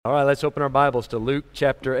All right, let's open our Bibles to Luke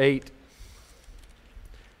chapter 8.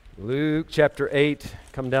 Luke chapter 8,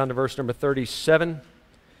 come down to verse number 37.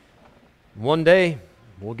 One day,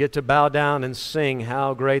 we'll get to bow down and sing,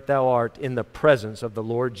 "How Great Thou Art," in the presence of the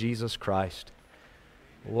Lord Jesus Christ.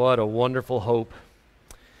 What a wonderful hope.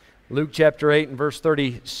 Luke chapter 8 and verse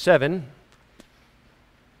 37.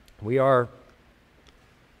 We are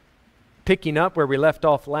picking up where we left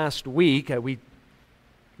off last week. We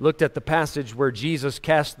looked at the passage where Jesus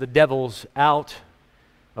cast the devils out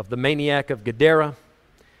of the maniac of Gadara.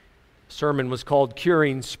 The sermon was called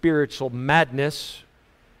 "Curing Spiritual Madness."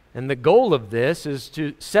 And the goal of this is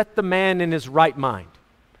to set the man in his right mind.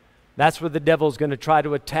 That's where the devil's going to try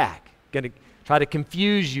to attack, going to try to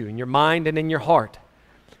confuse you in your mind and in your heart.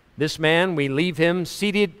 This man, we leave him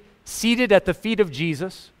seated at the feet of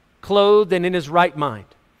Jesus, clothed and in his right mind.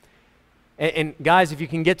 And guys, if you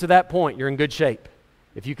can get to that point, you're in good shape.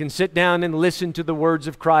 If you can sit down and listen to the words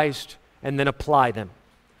of Christ and then apply them.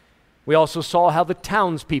 We also saw how the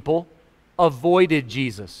townspeople avoided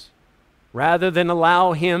Jesus. Rather than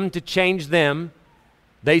allow him to change them,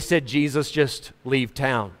 they said, "Jesus, just leave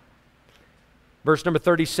town." Verse number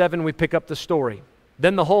 37, we pick up the story.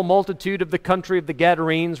 Then the whole multitude of the country of the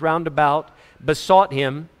Gadarenes round about besought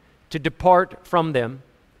him to depart from them,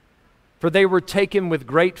 for they were taken with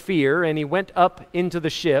great fear, and he went up into the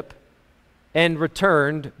ship and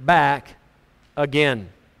returned back again.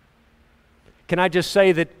 Can I just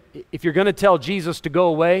say that if you're going to tell Jesus to go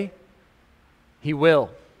away, he will.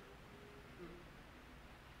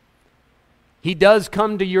 He does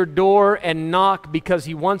come to your door and knock because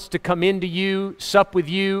he wants to come into you, sup with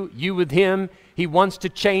you, you with him. He wants to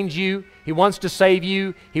change you. He wants to save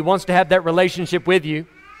you. He wants to have that relationship with you.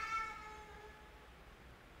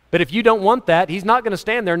 But if you don't want that, he's not going to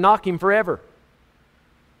stand there knocking forever.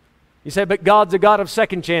 You say, but God's a God of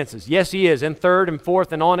second chances. Yes, he is, and third and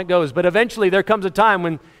fourth, and on it goes. But eventually there comes a time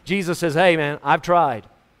when Jesus says, "Hey, man, I've tried.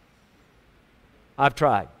 I've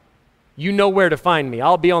tried. You know where to find me.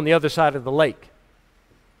 I'll be on the other side of the lake."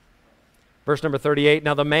 Verse number 38,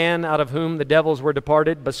 "Now the man out of whom the devils were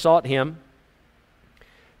departed besought him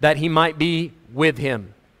that he might be with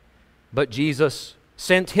him. But Jesus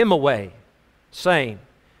sent him away, saying,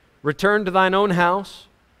 'Return to thine own house,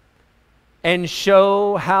 and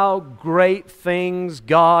show how great things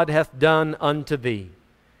God hath done unto thee.'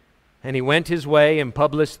 And he went his way and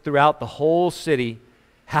published throughout the whole city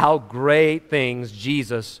how great things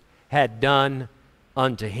Jesus had done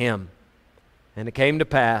unto him. And it came to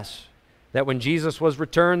pass that when Jesus was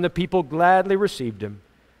returned, the people gladly received him,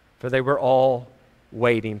 for they were all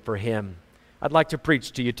waiting for him." I'd like to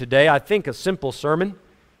preach to you today, I think, a simple sermon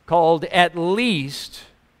called "At Least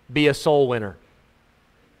Be a Soul Winner."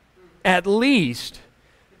 At least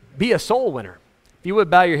be a soul winner. If you would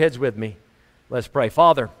bow your heads with me, let's pray.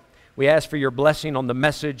 Father, we ask for your blessing on the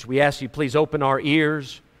message. We ask you please open our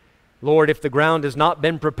ears. Lord, if the ground has not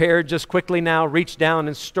been prepared, just quickly now reach down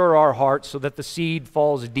and stir our hearts so that the seed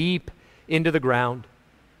falls deep into the ground.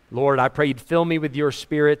 Lord, I pray you'd fill me with your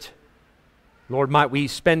Spirit. Lord, might we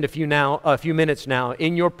spend a few minutes now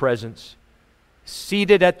in your presence,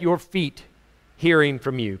 seated at your feet, hearing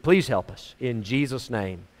from you. Please help us. In Jesus'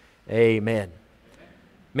 name, amen.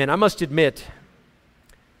 Man, I must admit,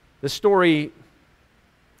 the story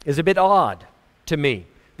is a bit odd to me.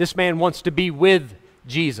 This man wants to be with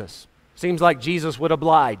Jesus. Seems like Jesus would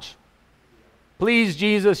oblige. "Please,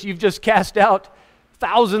 Jesus, you've just cast out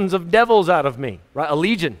thousands of devils out of me," right? A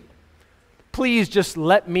legion. "Please just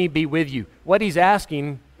let me be with you." What he's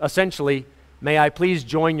asking, essentially, "May I please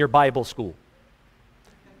join your Bible school?"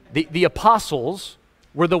 The apostles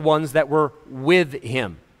were the ones that were with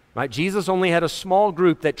him. Right? Jesus only had a small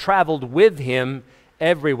group that traveled with him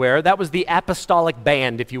everywhere. That was the apostolic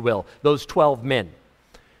band, if you will, those 12 men.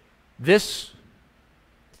 This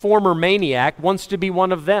former maniac wants to be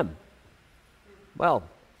one of them. Well,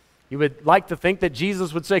 you would like to think that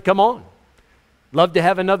Jesus would say, "Come on, love to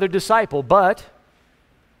have another disciple," but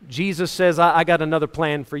Jesus says, I got another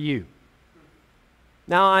plan for you.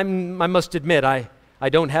 Now, I must admit, I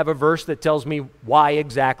don't have a verse that tells me why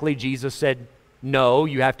exactly Jesus said, "No,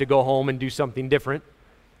 you have to go home and do something different."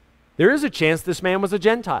 There is a chance this man was a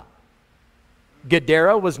Gentile.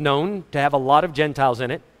 Gadara was known to have a lot of Gentiles in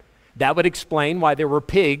it. That would explain why there were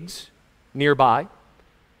pigs nearby.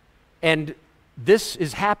 And this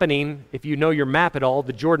is happening, if you know your map at all,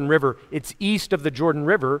 the Jordan River. It's east of the Jordan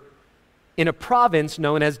River in a province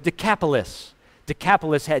known as Decapolis.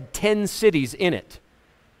 Decapolis had 10 cities in it.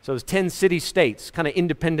 So it was 10 city-states, kind of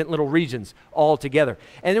independent little regions all together.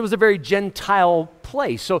 And it was a very Gentile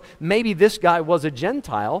place. So maybe this guy was a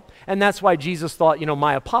Gentile, and that's why Jesus thought,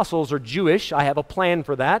 my apostles are Jewish. I have a plan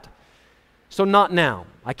for that. So not now.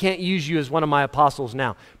 I can't use you as one of my apostles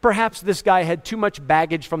now. Perhaps this guy had too much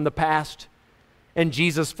baggage from the past, and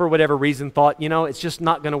Jesus, for whatever reason, thought, it's just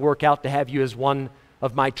not going to work out to have you as one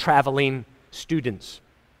of my traveling students.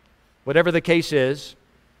 Whatever the case is,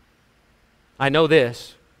 I know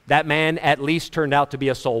this. That man at least turned out to be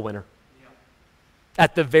a soul winner.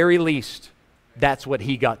 At the very least, that's what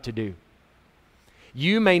he got to do.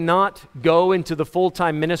 You may not go into the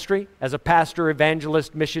full-time ministry as a pastor,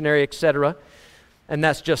 evangelist, missionary, etc., and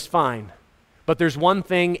that's just fine. But there's one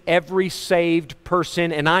thing every saved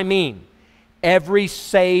person, and I mean every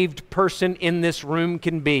saved person in this room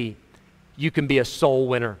can be. You can be a soul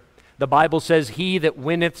winner. The Bible says, he that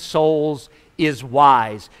winneth souls is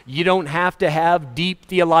wise. You don't have to have deep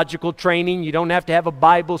theological training. You don't have to have a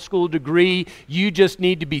Bible school degree. You just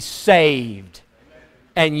need to be saved.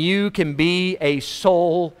 And you can be a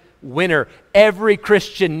soul winner. Every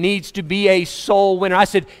Christian needs to be a soul winner. I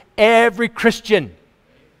said, every Christian.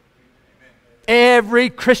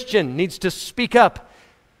 Every Christian needs to speak up.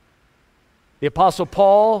 The Apostle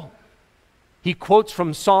Paul, he quotes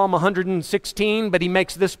from Psalm 116, but he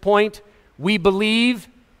makes this point: we believe,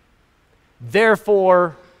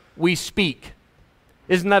 therefore we speak.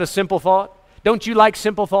 Isn't that a simple thought? Don't you like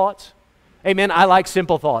simple thoughts? Amen. I like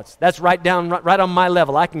simple thoughts. That's right on my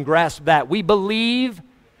level. I can grasp that. We believe,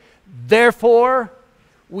 therefore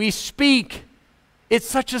we speak. It's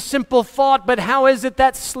such a simple thought, but how is it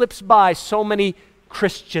that slips by so many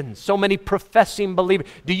Christians, so many professing believers?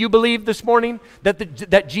 Do you believe this morning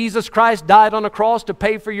that Jesus Christ died on a cross to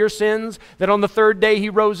pay for your sins, that on the third day he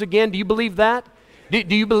rose again? Do you believe that?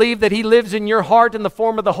 Do you believe that he lives in your heart in the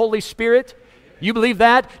form of the Holy Spirit? You believe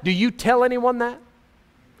that? Do you tell anyone that?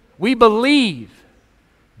 We believe,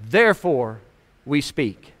 therefore we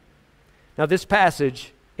speak. Now this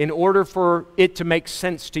passage, in order for it to make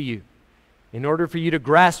sense to you, in order for you to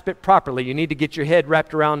grasp it properly, you need to get your head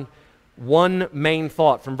wrapped around one main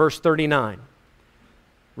thought from verse 39.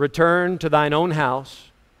 Return to thine own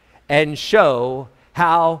house and show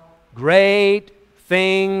how great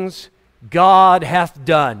things God hath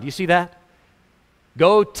done. Do you see that?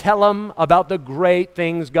 Go tell them about the great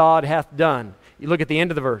things God hath done. You look at the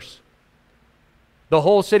end of the verse. The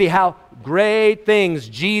whole city, how great things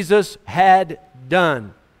Jesus had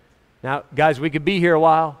done. Now, guys, we could be here a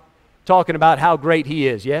while talking about how great he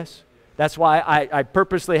is, yes? That's why I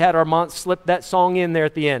purposely had Armand slip that song in there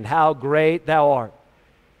at the end, How Great Thou Art.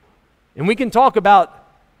 And we can talk about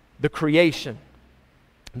the creation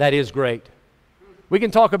that is great. We can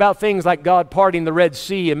talk about things like God parting the Red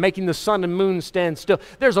Sea and making the sun and moon stand still.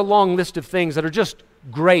 There's a long list of things that are just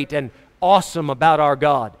great and awesome about our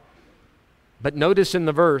God. But notice in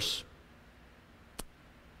the verse,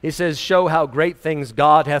 he says, show how great things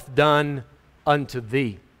God hath done unto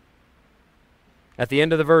thee. At the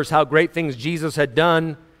end of the verse, how great things Jesus had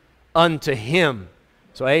done unto him.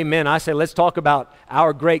 So amen. I say, let's talk about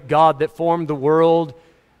our great God that formed the world,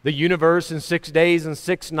 the universe in 6 days and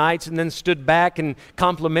 6 nights, and then stood back and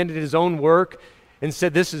complimented his own work and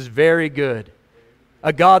said, this is very good.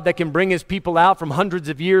 A God that can bring his people out from hundreds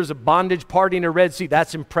of years of bondage, parting a Red Sea.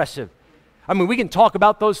 That's impressive. I mean, we can talk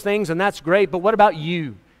about those things, and that's great, but what about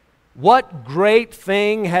you? What great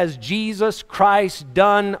thing has Jesus Christ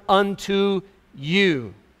done unto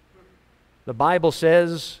you? The Bible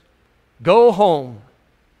says, go home,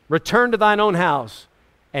 return to thine own house,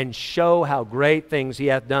 and show how great things he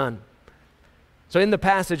hath done. So in the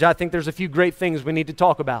passage, I think there's a few great things we need to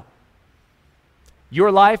talk about. Your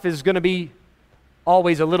life is going to be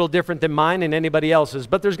always a little different than mine and anybody else's,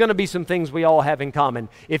 but there's going to be some things we all have in common.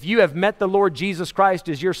 If you have met the Lord Jesus Christ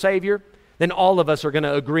as your Savior, then all of us are going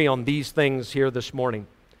to agree on these things here this morning.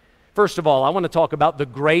 First of all, I want to talk about the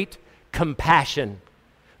great compassion.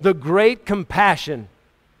 The great compassion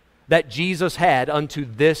that Jesus had unto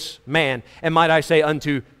this man. And might I say,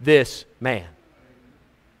 unto this man.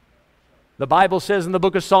 The Bible says in the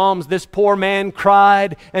book of Psalms, this poor man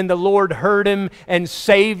cried, and the Lord heard him and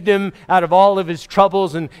saved him out of all of his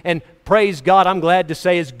troubles. And praise God, I'm glad to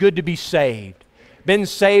say it's good to be saved. Been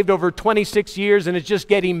saved over 26 years, and it's just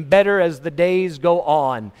getting better as the days go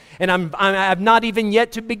on. And I've not even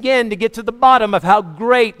yet to begin to get to the bottom of how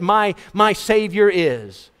great my Savior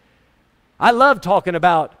is. I love talking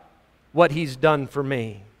about what he's done for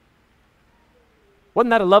me. Wasn't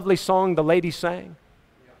that a lovely song the lady sang?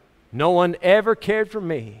 No one ever cared for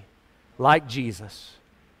me like Jesus.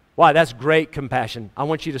 Why? That's great compassion. I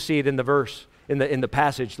want you to see it in the verse, in the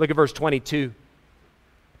passage. Look at verse 22.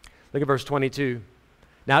 Look at verse 22.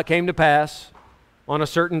 Now it came to pass on a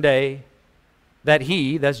certain day that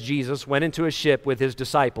he, that's Jesus, went into a ship with his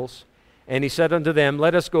disciples, and he said unto them,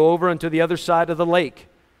 let us go over unto the other side of the lake.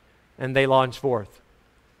 And they launched forth.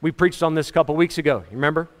 We preached on this a couple weeks ago. You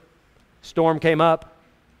remember? Storm came up.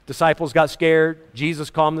 Disciples got scared. Jesus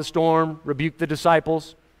calmed the storm, rebuked the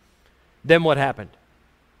disciples. Then what happened?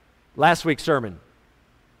 Last week's sermon.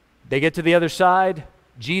 They get to the other side.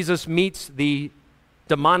 Jesus meets the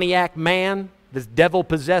demoniac man, this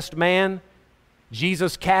devil-possessed man.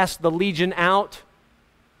 Jesus casts the legion out.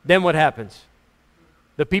 Then what happens?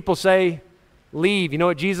 The people say, leave. You know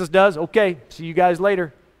what Jesus does? Okay, see you guys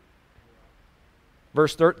later.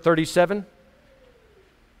 Verse 37.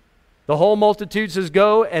 The whole multitude says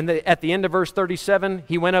go, and at the end of verse 37,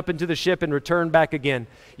 he went up into the ship and returned back again.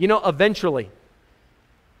 You know, eventually,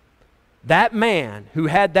 that man who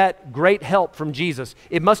had that great help from Jesus,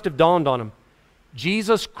 it must have dawned on him.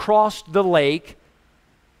 Jesus crossed the lake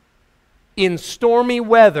in stormy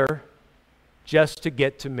weather just to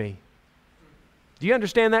get to me. Do you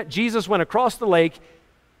understand that? Jesus went across the lake,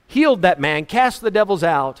 healed that man, cast the devils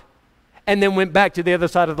out, and then went back to the other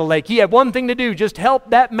side of the lake. He had one thing to do, just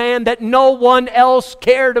help that man that no one else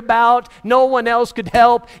cared about, no one else could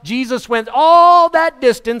help. Jesus went all that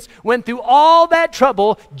distance, went through all that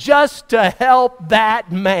trouble just to help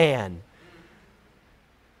that man.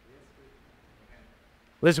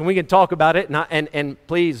 Listen, we can talk about it, and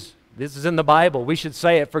please, this is in the Bible. We should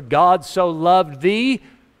say it. For God so loved the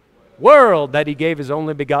world that he gave his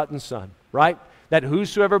only begotten Son, right? That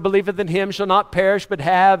whosoever believeth in him shall not perish but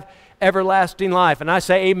have everlasting life. And I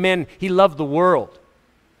say amen. He loved the world.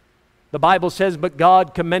 The Bible says, but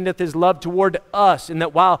God commendeth his love toward us, in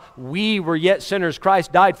that while we were yet sinners,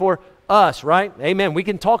 Christ died for us, right? Amen. We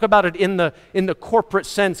can talk about it in the corporate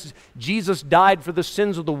sense. Jesus died for the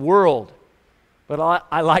sins of the world. But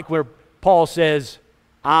I like where Paul says,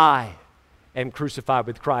 I am crucified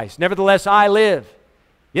with Christ. Nevertheless, I live.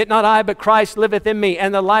 Yet not I, but Christ liveth in me.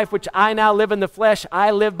 And the life which I now live in the flesh,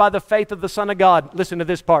 I live by the faith of the Son of God. Listen to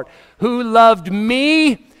this part. Who loved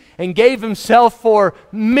me and gave himself for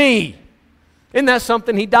me. Isn't that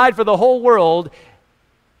something? He died for the whole world,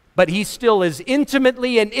 but he still is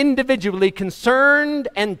intimately and individually concerned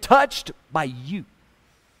and touched by you.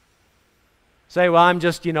 Say, well, I'm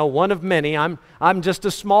just, one of many. I'm just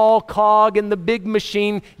a small cog in the big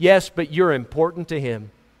machine. Yes, but you're important to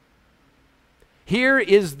him. Here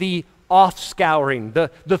is the offscouring, the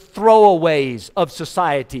throwaways of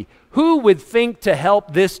society. Who would think to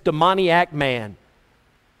help this demoniac man?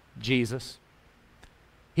 Jesus.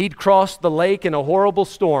 He'd crossed the lake in a horrible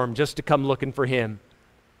storm just to come looking for him.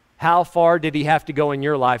 How far did he have to go in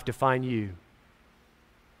your life to find you?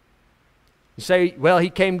 You say, well, he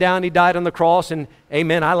came down, he died on the cross, and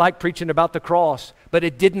amen, I like preaching about the cross. But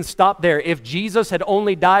it didn't stop there. If Jesus had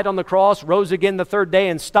only died on the cross, rose again the third day,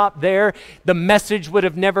 and stopped there, the message would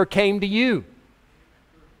have never came to you.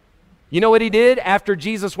 You know what he did? After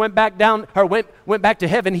Jesus went back down, or went back to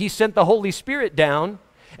heaven, he sent the Holy Spirit down,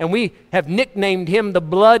 and we have nicknamed him the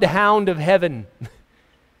bloodhound of heaven.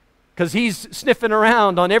 Because he's sniffing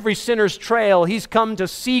around on every sinner's trail. He's come to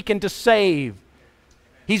seek and to save.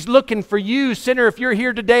 He's looking for you, sinner. If you're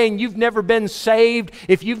here today and you've never been saved,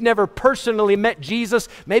 if you've never personally met Jesus,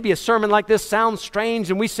 maybe a sermon like this sounds strange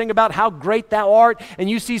and we sing about how great thou art, and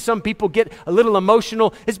you see some people get a little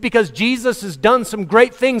emotional. It's because Jesus has done some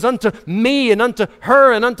great things unto me and unto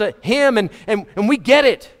her and unto him, and we get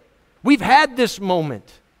it. We've had this moment,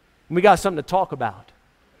 and we got something to talk about.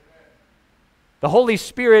 The Holy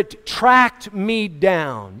Spirit tracked me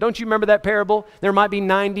down. Don't you remember that parable? There might be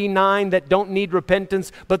 99 that don't need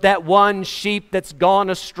repentance, but that one sheep that's gone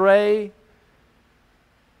astray.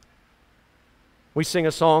 We sing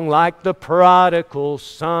a song like the prodigal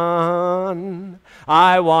son.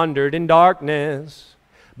 I wandered in darkness,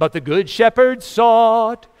 but the good shepherd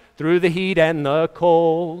sought through the heat and the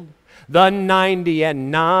cold. The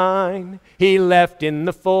 99 he left in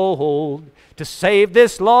the fold to save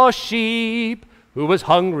this lost sheep who was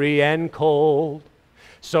hungry and cold.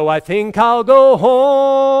 So I think I'll go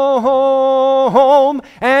home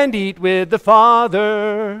and eat with the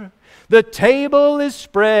Father. The table is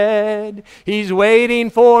spread, he's waiting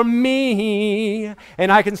for me,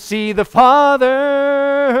 and I can see the Father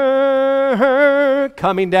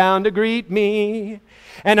coming down to greet me.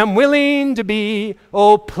 And I'm willing to be,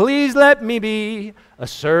 oh please let me be, a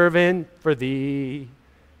servant for thee.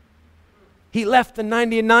 He left the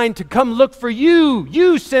 99 to come look for you,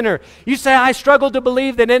 you sinner. You say, I struggle to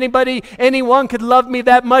believe that anyone could love me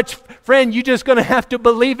that much. Friend, you're just going to have to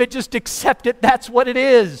believe it. Just accept it. That's what it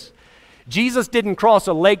is. Jesus didn't cross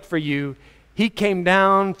a lake for you. He came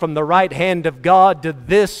down from the right hand of God to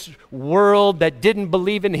this world that didn't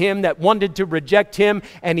believe in Him, that wanted to reject Him,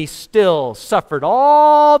 and He still suffered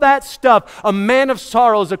all that stuff. A man of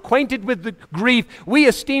sorrows, acquainted with the grief. We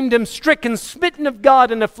esteemed Him stricken, smitten of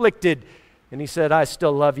God, and afflicted. And He said, I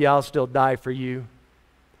still love you. I'll still die for you.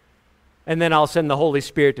 And then I'll send the Holy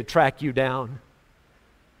Spirit to track you down.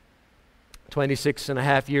 26 and a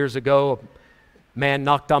half years ago, a man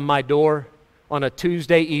knocked on my door on a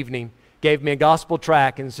Tuesday evening, gave me a gospel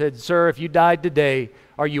tract and said, sir, if you died today,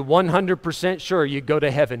 are you 100% sure you'd go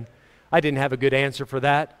to heaven? I didn't have a good answer for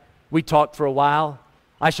that. We talked for a while.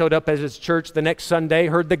 I showed up at his church the next Sunday,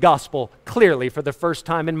 heard the gospel clearly for the first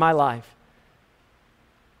time in my life.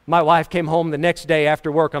 My wife came home the next day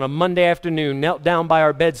after work on a Monday afternoon, knelt down by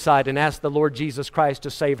our bedside and asked the Lord Jesus Christ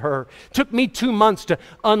to save her. It took me 2 months to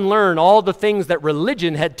unlearn all the things that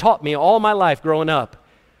religion had taught me all my life growing up.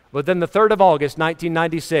 But then the 3rd of August,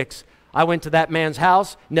 1996, I went to that man's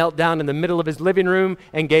house, knelt down in the middle of his living room,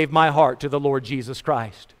 and gave my heart to the Lord Jesus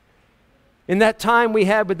Christ. In that time we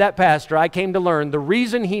had with that pastor, I came to learn the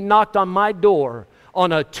reason he knocked on my door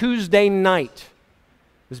on a Tuesday night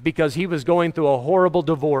was because he was going through a horrible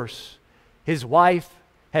divorce. His wife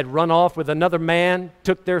had run off with another man,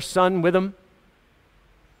 took their son with him.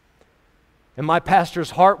 And my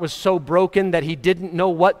pastor's heart was so broken that he didn't know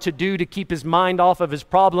what to do to keep his mind off of his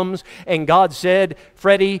problems. And God said,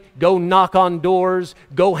 Freddie, go knock on doors,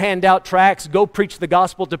 go hand out tracts, go preach the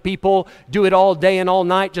gospel to people, do it all day and all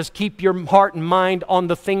night. Just keep your heart and mind on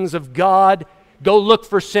the things of God. Go look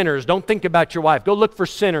for sinners. Don't think about your wife. Go look for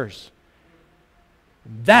sinners.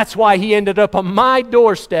 That's why he ended up on my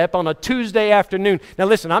doorstep on a Tuesday afternoon. Now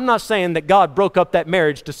listen, I'm not saying that God broke up that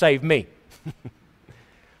marriage to save me.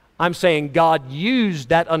 I'm saying God used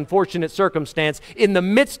that unfortunate circumstance. In the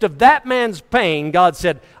midst of that man's pain, God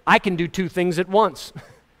said, I can do 2 things at once.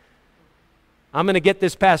 I'm going to get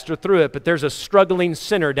this pastor through it, but there's a struggling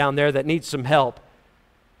sinner down there that needs some help.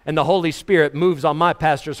 And the Holy Spirit moves on my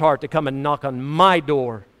pastor's heart to come and knock on my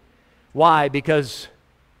door. Why? Because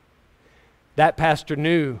that pastor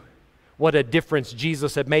knew what a difference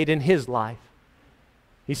Jesus had made in his life.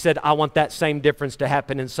 He said, I want that same difference to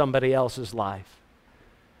happen in somebody else's life.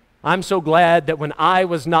 I'm so glad that when I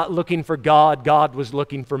was not looking for God, God was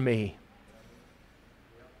looking for me.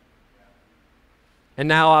 And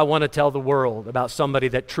now I want to tell the world about somebody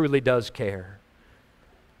that truly does care.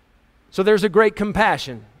 So there's a great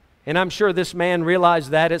compassion. And I'm sure this man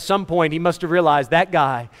realized that. At some point he must have realized that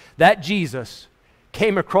guy, that Jesus,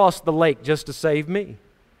 came across the lake just to save me.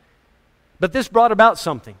 But this brought about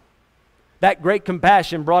something. That great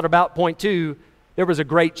compassion brought about, point 2, there was a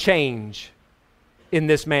great change in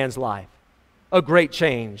this man's life. A great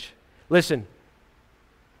change. Listen.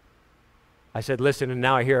 I said listen, and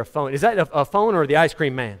now I hear a phone. Is that a phone or the ice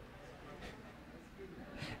cream man?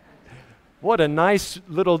 What a nice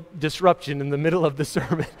little disruption in the middle of the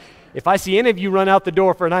sermon. If I see any of you run out the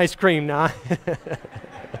door for an ice cream now,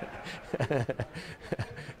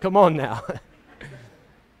 come on now.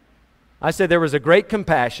 I said there was a great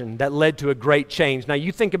compassion that led to a great change. Now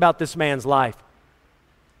you think about this man's life.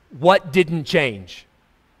 What didn't change?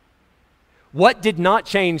 What did not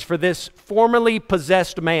change for this formerly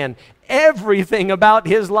possessed man? Everything about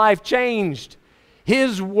his life changed.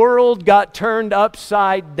 His world got turned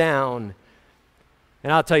upside down.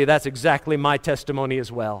 And I'll tell you, that's exactly my testimony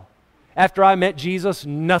as well. After I met Jesus,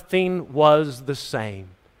 nothing was the same.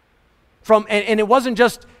 And it wasn't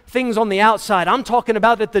just things on the outside. I'm talking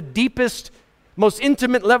about at the deepest, most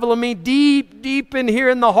intimate level of me, deep in here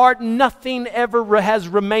in the heart, nothing ever has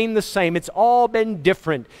remained the same. It's all been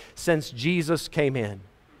different since Jesus came in.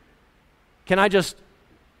 Can I just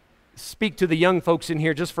speak to the young folks in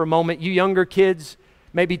here just for a moment? You younger kids,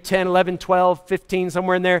 maybe 10, 11, 12, 15,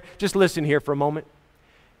 somewhere in there, just listen here for a moment.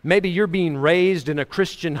 Maybe you're being raised in a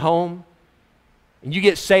Christian home, and you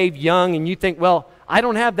get saved young, and you think, well, I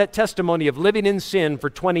don't have that testimony of living in sin for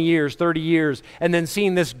 20 years, 30 years, and then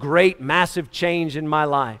seeing this great, massive change in my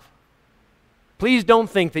life. Please don't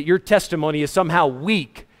think that your testimony is somehow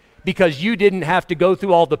weak because you didn't have to go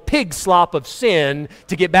through all the pig slop of sin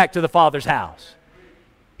to get back to the Father's house.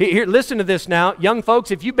 Here, listen to this now. Young folks,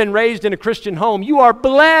 if you've been raised in a Christian home, you are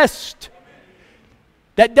blessed.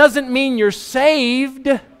 That doesn't mean you're saved,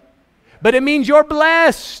 but it means you're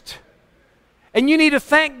blessed. And you need to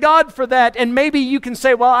thank God for that. And maybe you can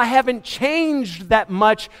say, well, I haven't changed that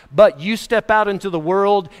much, but you step out into the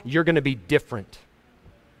world, you're going to be different.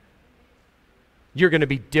 You're going to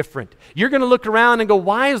be different. You're going to look around and go,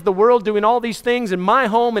 why is the world doing all these things in my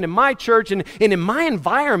home and in my church and in my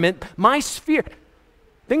environment, my sphere?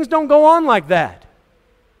 Things don't go on like that.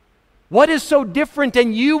 What is so different?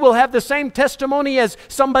 And you will have the same testimony as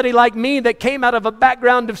somebody like me that came out of a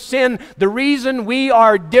background of sin. The reason we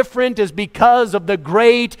are different is because of the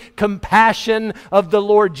great compassion of the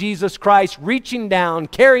Lord Jesus Christ, reaching down,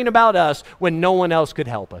 caring about us when no one else could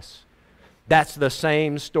help us. That's the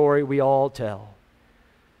same story we all tell.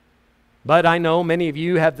 But I know many of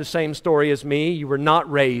you have the same story as me. You were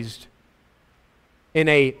not raised in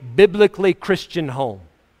a biblically Christian home.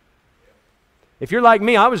 If you're like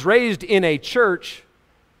me, I was raised in a church,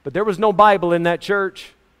 but there was no Bible in that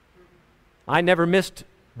church. I never missed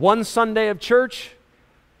one Sunday of church.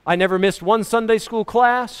 I never missed one Sunday school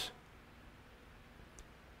class.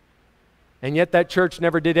 And yet that church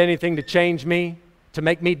never did anything to change me, to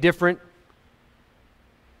make me different.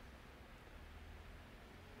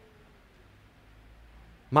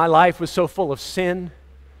 My life was so full of sin.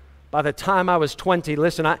 By the time I was 20,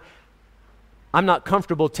 listen, I'm not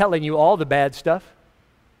comfortable telling you all the bad stuff.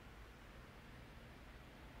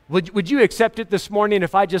 Would you accept it this morning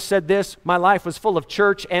if I just said this? My life was full of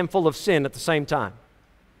church and full of sin at the same time.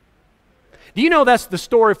 Do you know that's the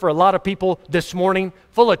story for a lot of people this morning?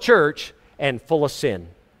 Full of church and full of sin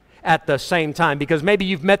at the same time. Because maybe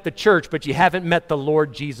you've met the church, but you haven't met the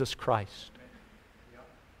Lord Jesus Christ.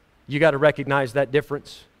 You got to recognize that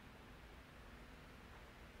difference.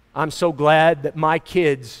 I'm so glad that my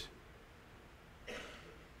kids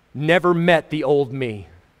never met the old me.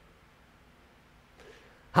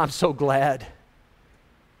 I'm so glad.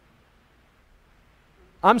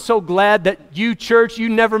 I'm so glad that you, church, you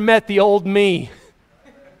never met the old me.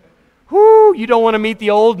 Whoo, you don't want to meet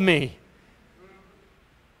the old me.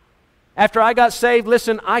 After I got saved,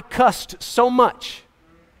 listen, I cussed so much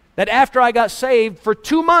that after I got saved, for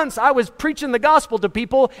 2 months, I was preaching the gospel to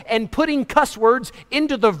people and putting cuss words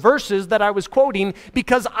into the verses that I was quoting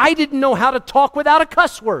because I didn't know how to talk without a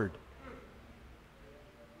cuss word.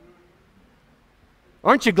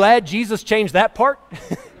 Aren't you glad Jesus changed that part?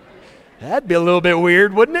 That'd be a little bit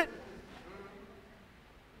weird, wouldn't it?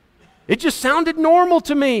 It just sounded normal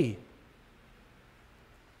to me.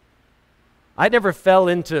 I never fell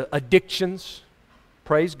into addictions,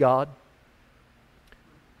 praise God.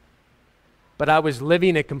 But I was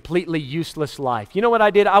living a completely useless life. You know what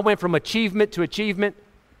I did? I went from achievement to achievement.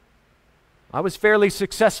 I was fairly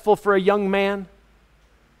successful for a young man.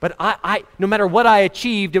 But no matter what I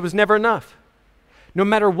achieved, it was never enough. No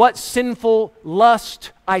matter what sinful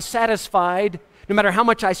lust I satisfied, no matter how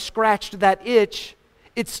much I scratched that itch,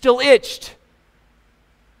 it still itched.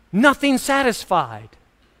 Nothing satisfied.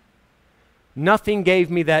 Nothing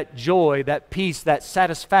gave me that joy, that peace, that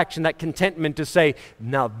satisfaction, that contentment to say,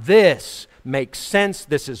 now this makes sense,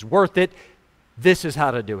 this is worth it, this is how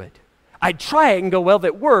to do it. I'd try it and go, well,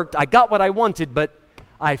 it worked, I got what I wanted, but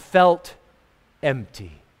I felt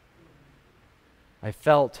empty. I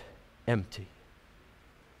felt empty.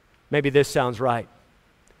 Maybe this sounds right.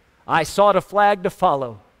 I sought a flag to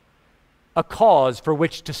follow, a cause for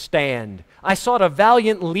which to stand. I sought a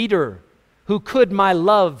valiant leader who could my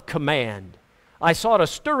love command. I sought a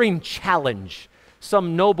stirring challenge,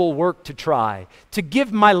 some noble work to try, to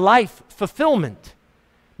give my life fulfillment,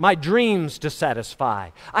 my dreams to satisfy.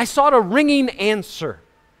 I sought a ringing answer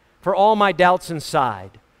for all my doubts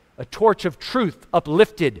inside, a torch of truth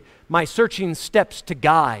uplifted, my searching steps to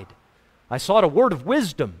guide. I sought a word of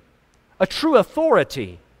wisdom, a true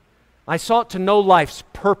authority. I sought to know life's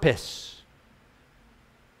purpose,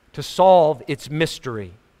 to solve its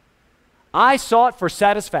mystery. I sought for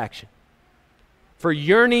satisfaction, for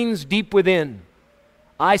yearnings deep within.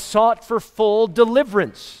 I sought for full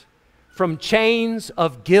deliverance from chains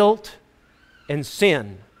of guilt and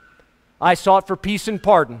sin. I sought for peace and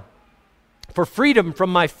pardon, for freedom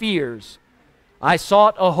from my fears. I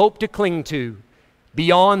sought a hope to cling to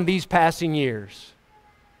beyond these passing years.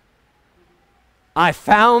 I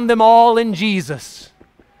found them all in Jesus.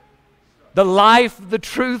 The life, the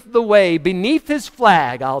truth, the way. Beneath His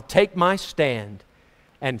flag, I'll take my stand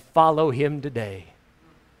and follow Him today.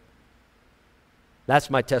 That's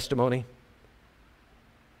my testimony.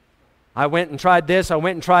 I went and tried this, I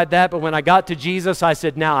went and tried that, but when I got to Jesus, I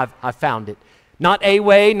said, now I've found it. Not a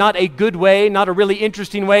way, not a good way, not a really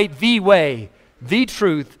interesting way, the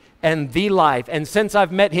truth, and the life. And since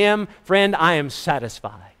I've met Him, friend, I am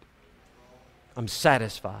satisfied. I'm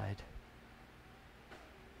satisfied.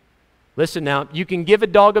 Listen now, you can give a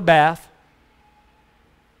dog a bath,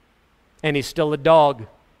 and he's still a dog.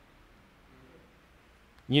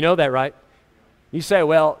 You know that, right? You say,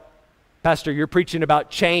 well, Pastor, you're preaching about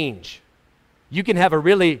change. You can have a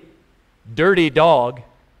really dirty dog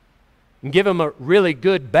and give him a really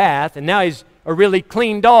good bath, and now he's a really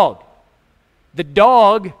clean dog. The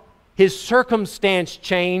dog, his circumstance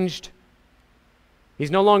changed, He's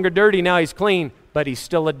no longer dirty, now he's clean, but he's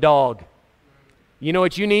still a dog. You know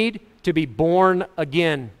what you need? To be born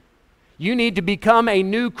again. You need to become a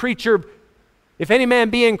new creature. If any man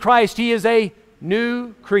be in Christ, he is a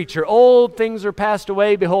new creature. Old things are passed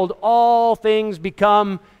away. Behold, all things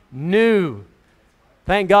become new.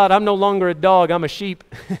 Thank God I'm no longer a dog. I'm a sheep.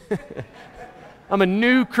 I'm a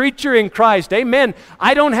new creature in Christ. Amen.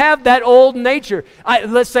 I don't have that old nature.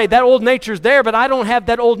 Let's say that old nature's there, but I don't have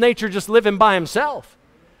that old nature just living by himself.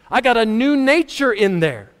 I got a new nature in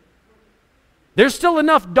there. There's still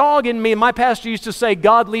enough dog in me. And my pastor used to say,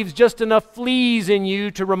 God leaves just enough fleas in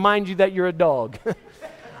you to remind you that you're a dog.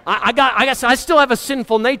 I still have a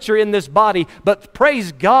sinful nature in this body, but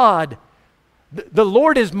praise God, the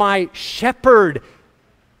Lord is my shepherd.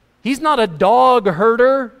 He's not a dog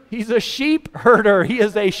herder. He's a sheep herder. He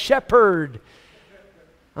is a shepherd.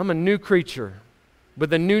 I'm a new creature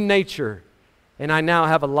with a new nature, and I now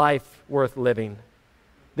have a life worth living.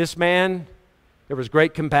 This man, there was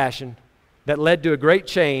great compassion that led to a great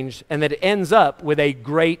change, and that ends up with a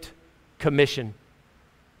great commission.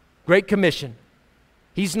 Great commission.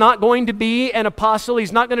 He's not going to be an apostle.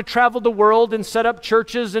 He's not going to travel the world and set up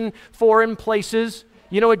churches in foreign places.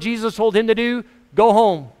 You know what Jesus told him to do? Go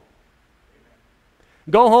home.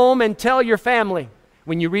 Go home and tell your family.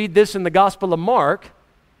 When you read this in the Gospel of Mark,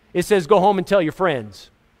 it says go home and tell your friends.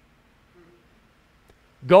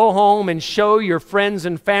 Go home and show your friends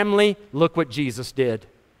and family, look what Jesus did.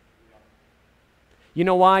 You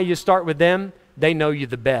know why you start with them? They know you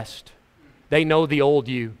the best. They know the old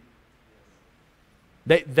you.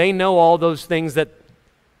 They know all those things that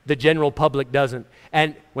the general public doesn't.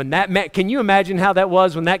 And when that man, can you imagine how that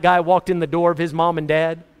was when that guy walked in the door of his mom and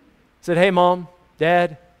dad? Said, hey mom,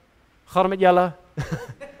 dad, Kharamat Yalla.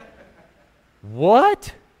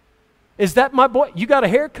 What? Is that my boy? You got a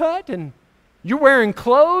haircut and you're wearing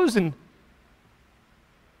clothes and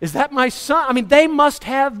is that my son? I mean, they must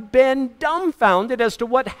have been dumbfounded as to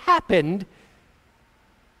what happened.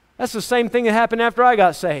 That's the same thing that happened after I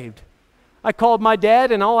got saved. I called my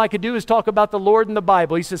dad, and all I could do is talk about the Lord and the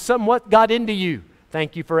Bible. He says, son, what got into you?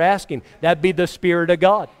 Thank you for asking. That'd be the Spirit of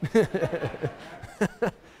God.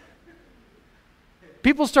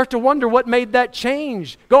 People start to wonder what made that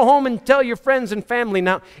change. Go home and tell your friends and family.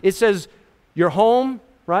 Now, it says your home,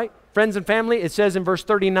 right? Friends and family. It says in verse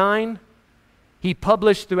 39, he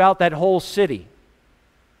published throughout that whole city.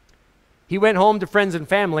 He went home to friends and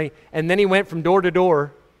family, and then he went from door to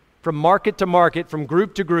door, from market to market, from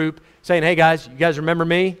group to group, saying, hey guys, you guys remember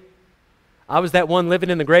me? I was that one living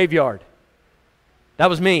in the graveyard. That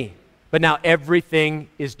was me. But now everything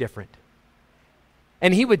is different.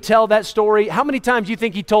 And he would tell that story. How many times do you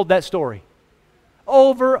think he told that story?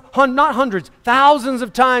 Over, not hundreds, thousands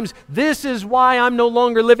of times. This is why I'm no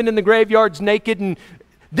longer living in the graveyards naked, and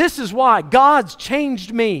this is why God's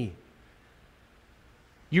changed me.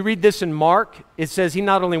 You read this in Mark, it says he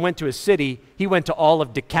not only went to a city, he went to all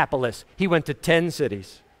of Decapolis. He went to 10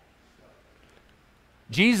 cities.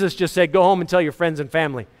 Jesus just said, go home and tell your friends and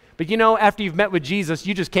family. But you know, after you've met with Jesus,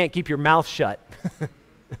 you just can't keep your mouth shut.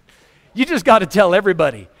 You just got to tell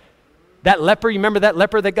everybody. That leper, you remember that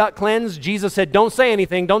leper that got cleansed? Jesus said, don't say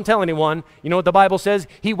anything, don't tell anyone. You know what the Bible says?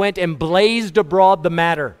 He went and blazed abroad the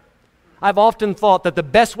matter. I've often thought that the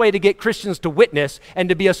best way to get Christians to witness and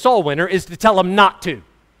to be a soul winner is to tell them not to.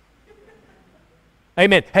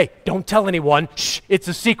 Amen. Hey, don't tell anyone. Shh, it's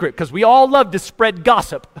a secret, because we all love to spread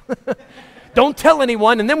gossip. Don't tell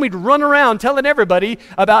anyone, and then we'd run around telling everybody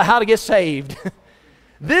about how to get saved.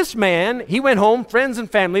 This man, he went home, friends and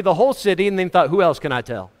family, the whole city, and then thought, who else can I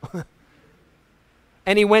tell?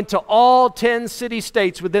 And he went to all 10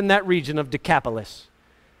 city-states within that region of Decapolis.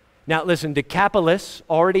 Now listen, Decapolis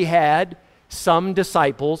already had some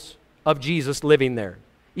disciples of Jesus living there.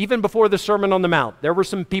 Even before the Sermon on the Mount, there were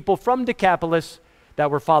some people from Decapolis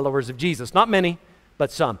that were followers of Jesus. Not many,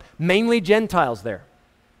 but some. Mainly Gentiles there.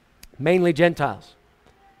 Mainly Gentiles.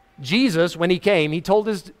 Jesus, when he came, he told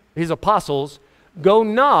his apostles, go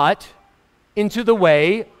not into the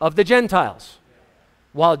way of the Gentiles.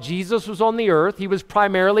 While Jesus was on the earth, he was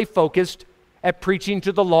primarily focused at preaching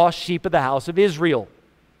to the lost sheep of the house of Israel.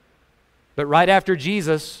 But right after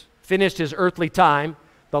Jesus finished his earthly time,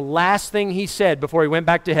 the last thing he said before he went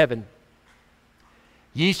back to heaven,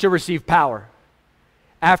 ye shall receive power.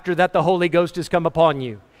 After that the Holy Ghost is come upon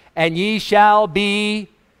you, and ye shall be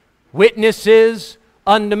witnesses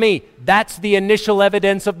unto me. That's the initial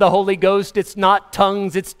evidence of the Holy Ghost. It's not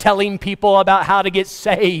tongues, it's telling people about how to get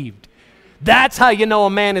saved. That's how you know a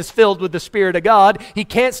man is filled with the Spirit of God. He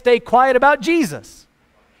can't stay quiet about Jesus.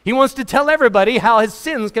 He wants to tell everybody how his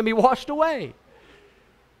sins can be washed away.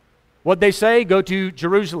 What'd they say? Go to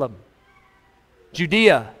Jerusalem.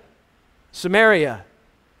 Judea, Samaria,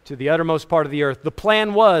 to the uttermost part of the earth. The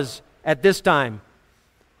plan was, at this time,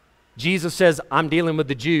 Jesus says, I'm dealing with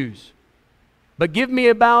the Jews. But give me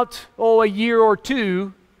about, a year or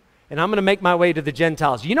two, and I'm going to make my way to the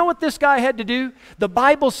Gentiles. You know what this guy had to do? The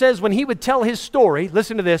Bible says when he would tell his story,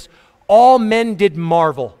 listen to this, all men did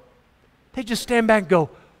marvel. They just stand back and go,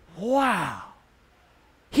 wow,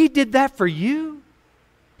 he did that for you?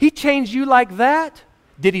 He changed you like that?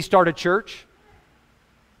 Did he start a church?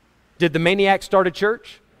 Did the maniac start a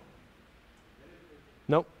church?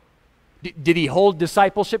 Nope. Did he hold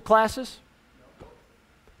discipleship classes?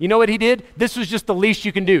 You know what he did? This was just the least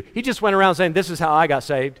you can do. He just went around saying, this is how I got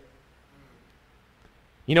saved.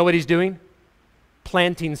 You know what he's doing?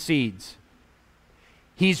 Planting seeds.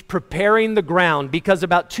 He's preparing the ground, because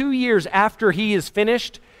about 2 years after he is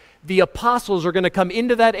finished, the apostles are going to come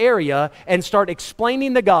into that area and start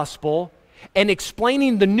explaining the gospel and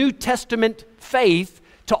explaining the New Testament faith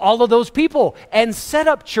to all of those people and set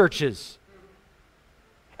up churches.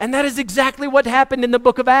 And that is exactly what happened in the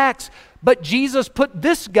book of Acts. But Jesus put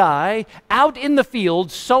this guy out in the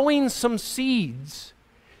field sowing some seeds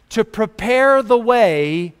to prepare the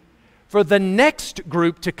way for the next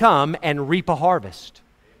group to come and reap a harvest.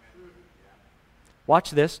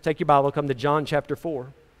 Watch this. Take your Bible, come to John chapter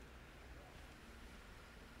 4.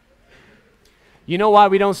 You know why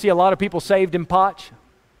we don't see a lot of people saved in Potch?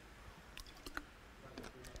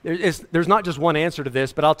 There's not just one answer to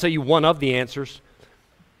this, but I'll tell you one of the answers.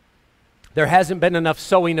 There hasn't been enough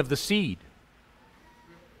sowing of the seed.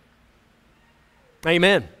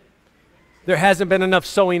 Amen. There hasn't been enough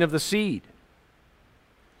sowing of the seed.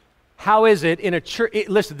 How is it in a church?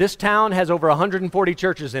 Listen, this town has over 140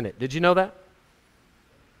 churches in it. Did you know that?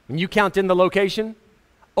 When you count in the location,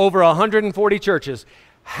 over 140 churches.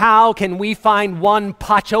 How can we find one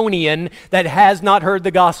Potchonian that has not heard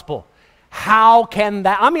the gospel? How can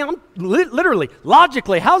that? I mean, literally,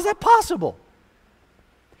 logically, how is that possible?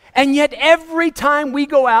 And yet every time we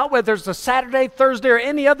go out, whether it's a Saturday, Thursday, or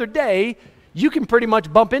any other day, you can pretty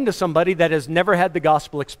much bump into somebody that has never had the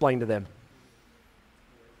gospel explained to them.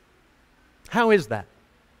 How is that?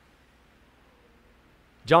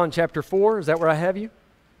 John chapter 4, is that where I have you?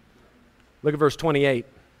 Look at verse 28.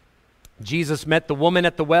 Jesus met the woman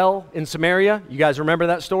at the well in Samaria. You guys remember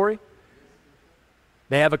that story?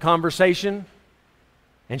 They have a conversation,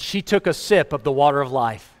 and she took a sip of the water of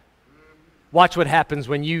life. Watch what happens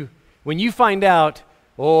when you find out,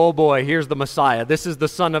 oh boy, here's the Messiah. This is the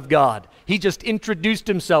Son of God. He just introduced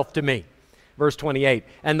himself to me. Verse 28,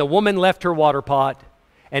 and the woman left her water pot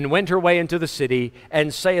and went her way into the city,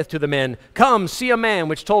 and saith to the men, come, see a man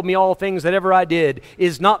which told me all things that ever I did.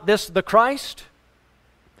 Is not this the Christ?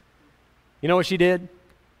 You know what she did?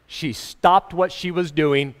 She stopped what she was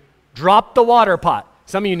doing, dropped the water pot.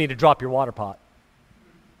 Some of you need to drop your water pot.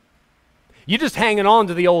 You're just hanging on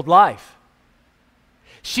to the old life.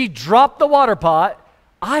 She dropped the water pot.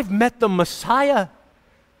 I've met the Messiah.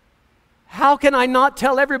 How can I not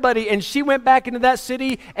tell everybody? And she went back into that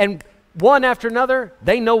city, and one after another,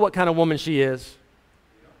 they know what kind of woman she is.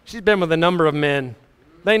 She's been with a number of men.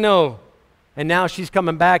 They know. And now she's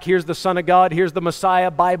coming back. Here's the Son of God. Here's the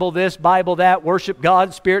Messiah. Bible this, Bible that. Worship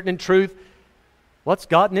God, Spirit and truth. What's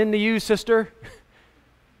gotten into you, sister?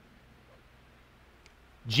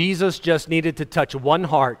 Jesus just needed to touch one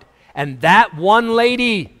heart. And that one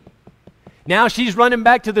lady, now she's running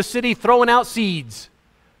back to the city throwing out seeds.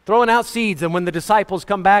 And when the disciples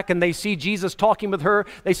come back and they see Jesus talking with her,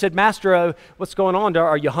 they said, Master, what's going on?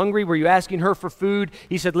 Are you hungry? Were you asking her for food?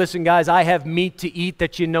 He said, listen, guys, I have meat to eat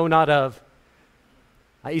that you know not of.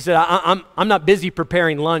 He said, I'm not busy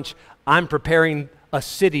preparing lunch. I'm preparing a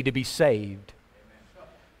city to be saved.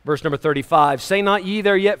 Verse number 35, say not ye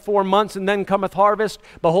there yet 4 months, and then cometh harvest?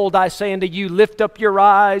 Behold, I say unto you, lift up your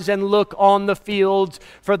eyes and look on the fields,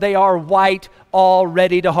 for they are white, all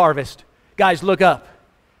ready to harvest. Guys, look up.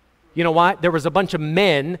 You know why? There was a bunch of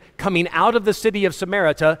men coming out of the city of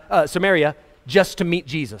Samaria just to meet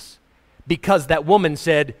Jesus, because that woman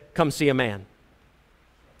said, come see a man.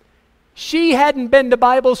 She hadn't been to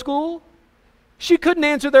Bible school. She couldn't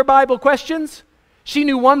answer their Bible questions. She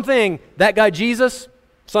knew one thing, that guy Jesus,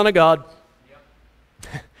 Son of God.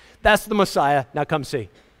 Yep. That's the Messiah. Now come see.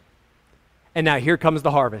 And now here comes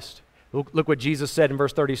the harvest. Look what Jesus said in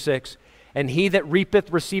verse 36. And he that reapeth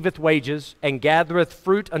receiveth wages, and gathereth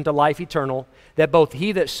fruit unto life eternal, that both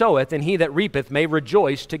he that soweth and he that reapeth may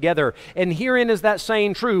rejoice together. And herein is that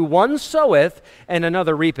saying true, one soweth and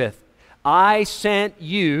another reapeth. I sent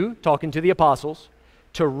you, talking to the apostles,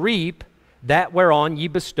 to reap that whereon ye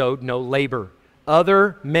bestowed no labor.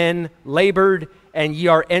 Other men labored, and ye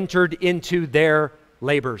are entered into their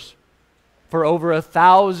labors. For over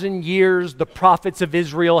 1,000 years, the prophets of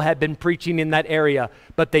Israel had been preaching in that area,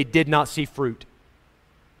 but they did not see fruit.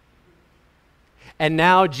 And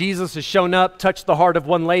now Jesus has shown up, touched the heart of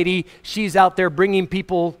one lady. She's out there bringing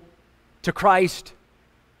people to Christ.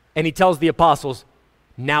 And he tells the apostles,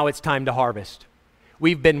 now it's time to harvest.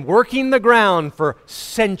 We've been working the ground for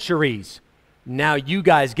centuries. Now you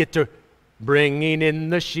guys get to bringing in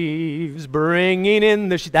the sheaves, bringing in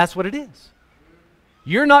the sheaves. That's what it is.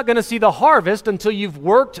 You're not going to see the harvest until you've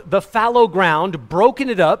worked the fallow ground, broken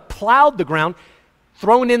it up, plowed the ground,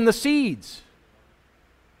 thrown in the seeds.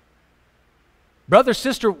 Brother,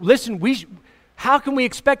 sister, listen, how can we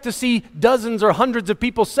expect to see dozens or hundreds of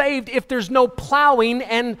people saved if there's no plowing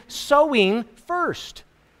and sowing first?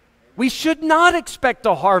 We should not expect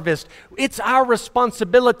a harvest. It's our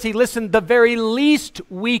responsibility. Listen, the very least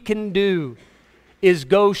we can do is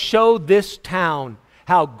go show this town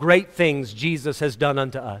how great things Jesus has done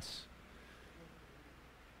unto us.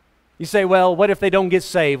 You say, well, what if they don't get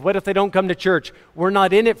saved? What if they don't come to church? We're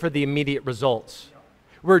not in it for the immediate results.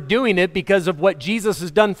 We're doing it because of what Jesus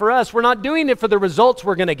has done for us. We're not doing it for the results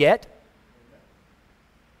we're going to get.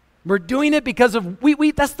 We're doing it because of,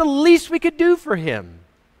 that's the least we could do for him.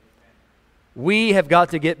 We have got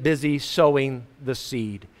to get busy sowing the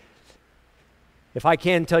seed. If I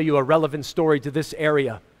can tell you a relevant story to this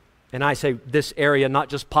area, and I say this area, not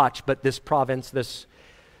just Potch, but this province, this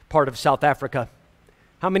part of South Africa.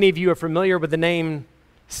 How many of you are familiar with the name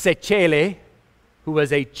Sechele, who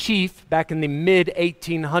was a chief back in the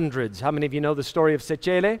mid-1800s? How many of you know the story of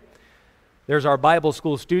Sechele? There's our Bible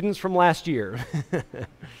school students from last year.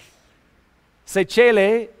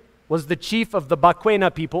 Sechele was the chief of the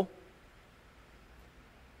Bakwena people.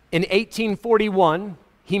 In 1841,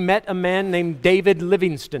 he met a man named David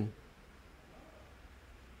Livingstone.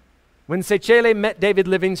 When Sechele met David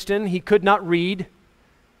Livingstone, he could not read.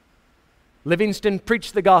 Livingstone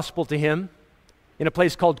preached the gospel to him in a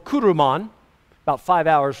place called Kuruman, about 5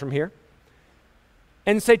 hours from here.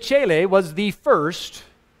 And Sechele was the first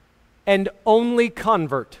and only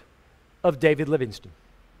convert of David Livingstone.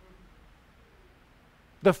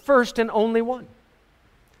 The first and only one.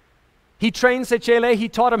 He trained Sechele, he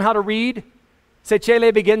taught him how to read.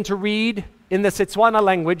 Sechele began to read in the Setswana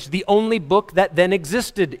language, the only book that then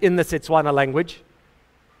existed in the Setswana language.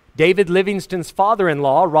 David Livingstone's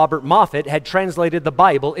father-in-law, Robert Moffat, had translated the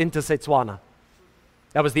Bible into Setswana.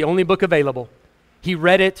 That was the only book available. He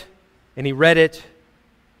read it, and he read it,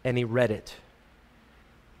 and he read it.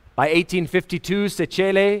 By 1852,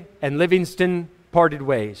 Sechele and Livingstone parted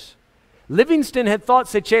ways. Livingstone had thought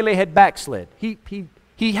Sechele had backslid.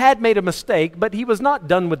 He had made a mistake, but he was not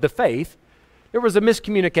done with the faith. There was a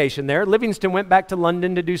miscommunication there. Livingstone went back to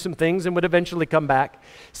London to do some things and would eventually come back.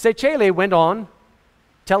 Sechele went on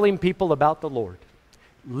telling people about the Lord.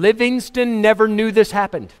 Livingstone never knew this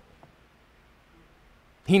happened.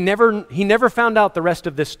 He never found out the rest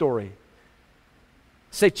of this story.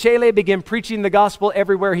 Sechele began preaching the gospel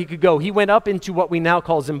everywhere he could go. He went up into what we now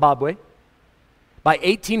call Zimbabwe. By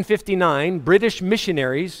 1859, British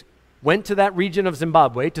missionaries went to that region of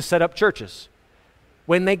Zimbabwe to set up churches.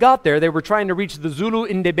 When they got there, they were trying to reach the Zulu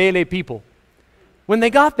Ndebele people. When they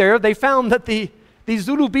got there, they found that these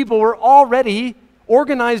Zulu people were already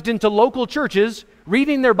organized into local churches,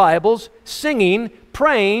 reading their Bibles, singing,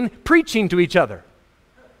 praying, preaching to each other.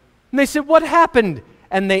 And they said, what happened?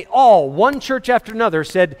 And they all, one church after another,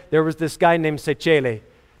 said, there was this guy named Sechele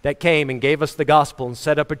that came and gave us the gospel and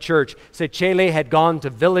set up a church. Sechele had gone to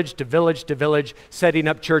village to village to village, setting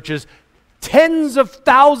up churches. Tens of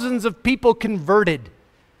thousands of people converted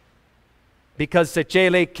because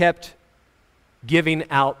Sechele kept giving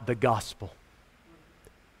out the gospel.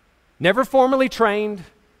 Never formally trained,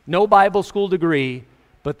 no Bible school degree,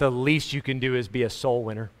 but the least you can do is be a soul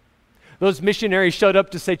winner. Those missionaries showed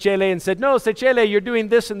up to Sechele and said, no, Sechele, you're doing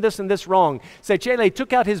this and this and this wrong. Sechele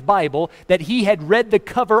took out his Bible that he had read the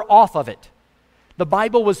cover off of it. The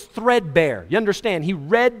Bible was threadbare. You understand? He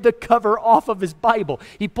read the cover off of his Bible.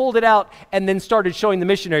 He pulled it out and then started showing the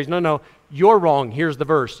missionaries, no, you're wrong. Here's the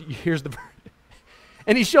verse. Here's the verse.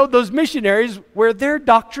 And he showed those missionaries where their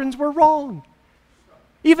doctrines were wrong.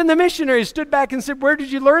 Even the missionaries stood back and said, where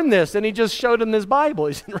did you learn this? And he just showed them this Bible.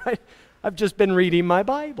 He said, right, I've just been reading my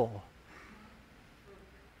Bible.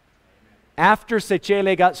 After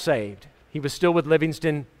Sechele got saved, he was still with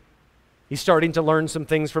Livingstone. He's starting to learn some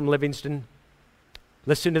things from Livingstone.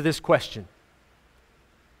 Listen to this question.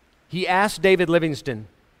 He asked David Livingstone,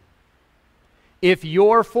 if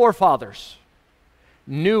your forefathers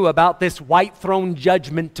knew about this white throne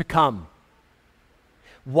judgment to come,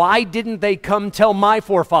 why didn't they come tell my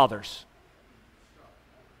forefathers?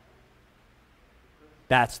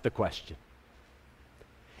 That's the question.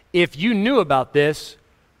 If you knew about this,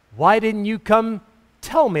 why didn't you come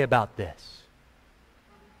tell me about this?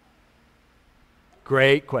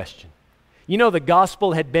 Great question. You know, the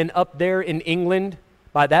gospel had been up there in England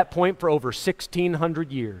by that point for over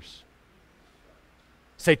 1,600 years.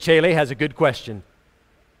 Seychelles has a good question.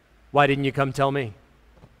 Why didn't you come tell me?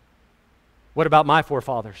 What about my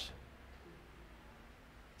forefathers?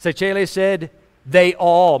 Seychelles said,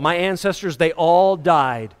 my ancestors, they all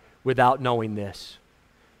died without knowing this.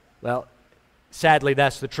 Well, sadly,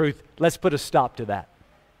 that's the truth. Let's put a stop to that.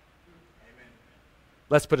 Amen.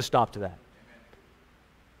 Let's put a stop to that. Amen.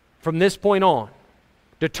 From this point on,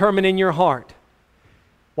 determine in your heart.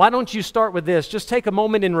 Why don't you start with this? Just take a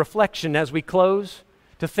moment in reflection as we close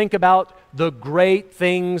to think about the great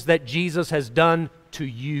things that Jesus has done to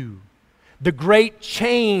you, the great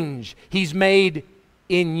change He's made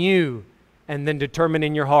in you, and then determine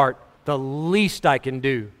in your heart, the least I can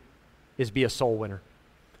do is be a soul winner.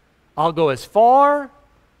 I'll go as far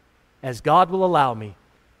as God will allow me,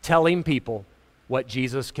 telling people what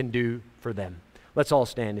Jesus can do for them. Let's all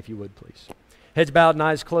stand, if you would, please. Heads bowed and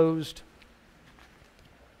eyes closed.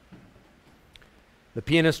 The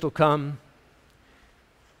pianist will come.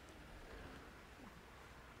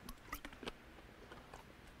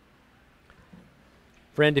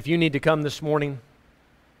 Friend, if you need to come this morning,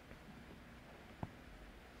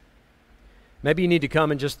 maybe you need to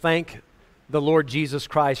come and just thank the Lord Jesus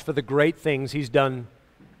Christ for the great things He's done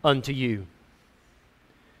unto you.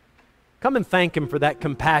 Come and thank Him for that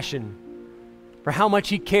compassion, for how much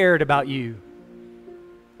He cared about you.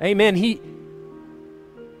 Amen. He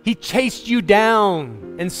chased you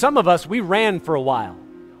down, and some of us, we ran for a while.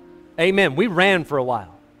 Amen. We ran for a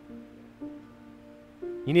while.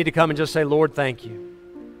 You need to come and just say, Lord, thank you.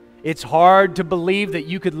 It's hard to believe that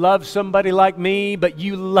you could love somebody like me, but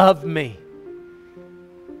you love me.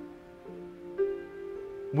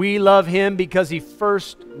 We love Him because He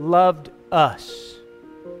first loved us.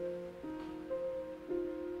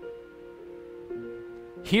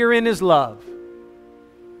 Herein is love.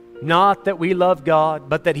 Not that we love God,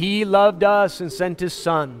 but that He loved us and sent His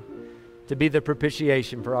Son to be the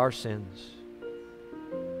propitiation for our sins.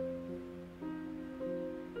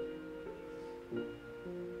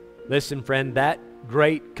 Listen, friend, that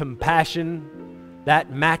great compassion, that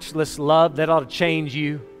matchless love, that ought to change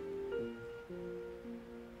you.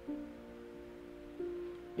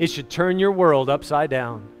 It should turn your world upside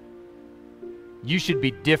down. You should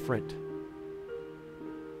be different.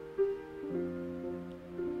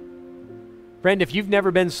 Friend, if you've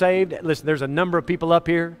never been saved, listen, there's a number of people up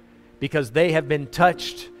here because they have been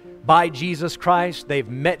touched by Jesus Christ. They've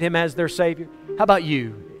met Him as their Savior. How about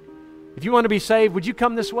you? If you want to be saved, would you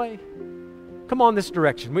come this way? Come on this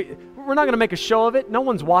direction. We're not going to make a show of it. No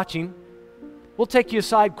one's watching. We'll take you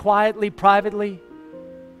aside quietly, privately.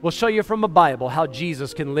 We'll show you from a Bible how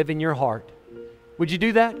Jesus can live in your heart. Would you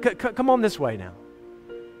do that? Come on this way now.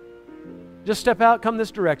 Just step out, come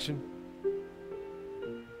this direction.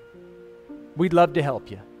 We'd love to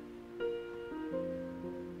help you.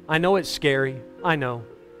 I know it's scary. I know.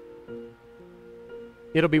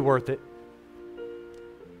 It'll be worth it.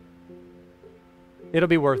 It'll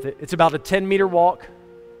be worth it. It's about a 10-meter walk.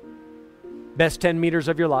 Best 10 meters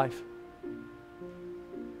of your life.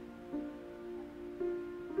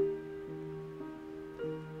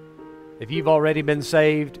 If you've already been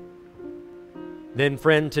saved, then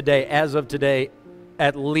friend, today, as of today,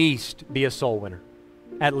 at least be a soul winner.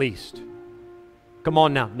 At least. Come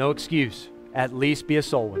on now, no excuse. At least be a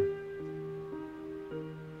soul winner.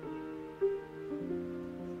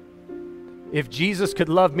 If Jesus could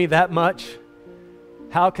love me that much,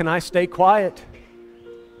 how can I stay quiet?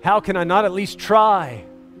 How can I not at least try?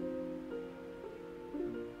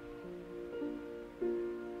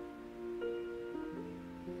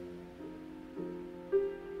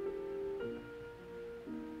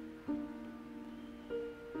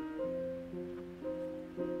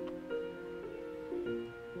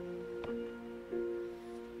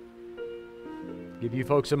 Give you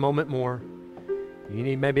folks a moment more. You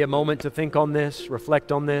need maybe a moment to think on this,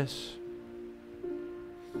 reflect on this.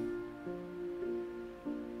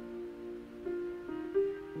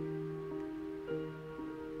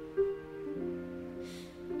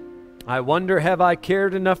 I wonder, have I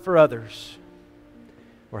cared enough for others?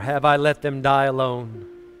 Or have I let them die alone?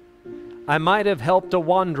 I might have helped a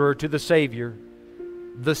wanderer to the Savior.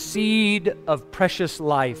 The seed of precious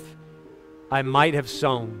life I might have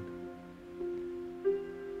sown.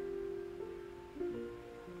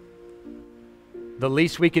 The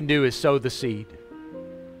least we can do is sow the seed.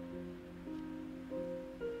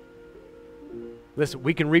 Listen,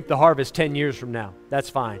 we can reap the harvest 10 years from now. That's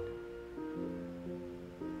fine.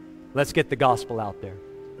 Let's get the gospel out there.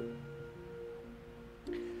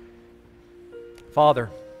 Father,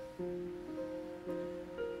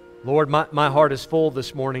 Lord, my heart is full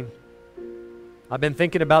this morning. I've been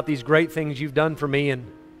thinking about these great things you've done for me, and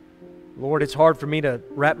Lord, it's hard for me to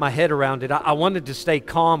wrap my head around it. I wanted to stay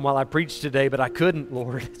calm while I preached today, but I couldn't,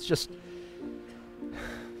 Lord. It's just,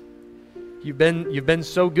 you've been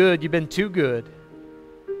so good. You've been too good.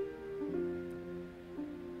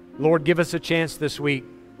 Lord, give us a chance this week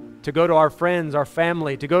to go to our friends, our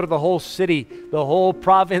family, to go to the whole city, the whole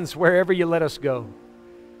province, wherever you let us go.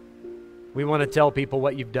 We want to tell people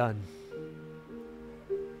what you've done.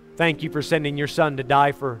 Thank you for sending your Son to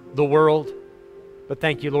die for the world, but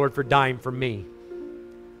thank you, Lord, for dying for me.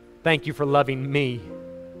 Thank you for loving me.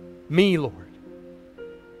 Me, Lord.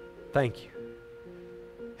 Thank you.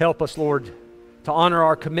 Help us, Lord, to honor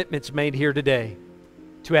our commitments made here today,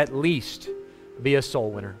 to at least be a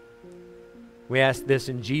soul winner. We ask this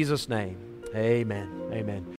in Jesus' name. Amen. Amen.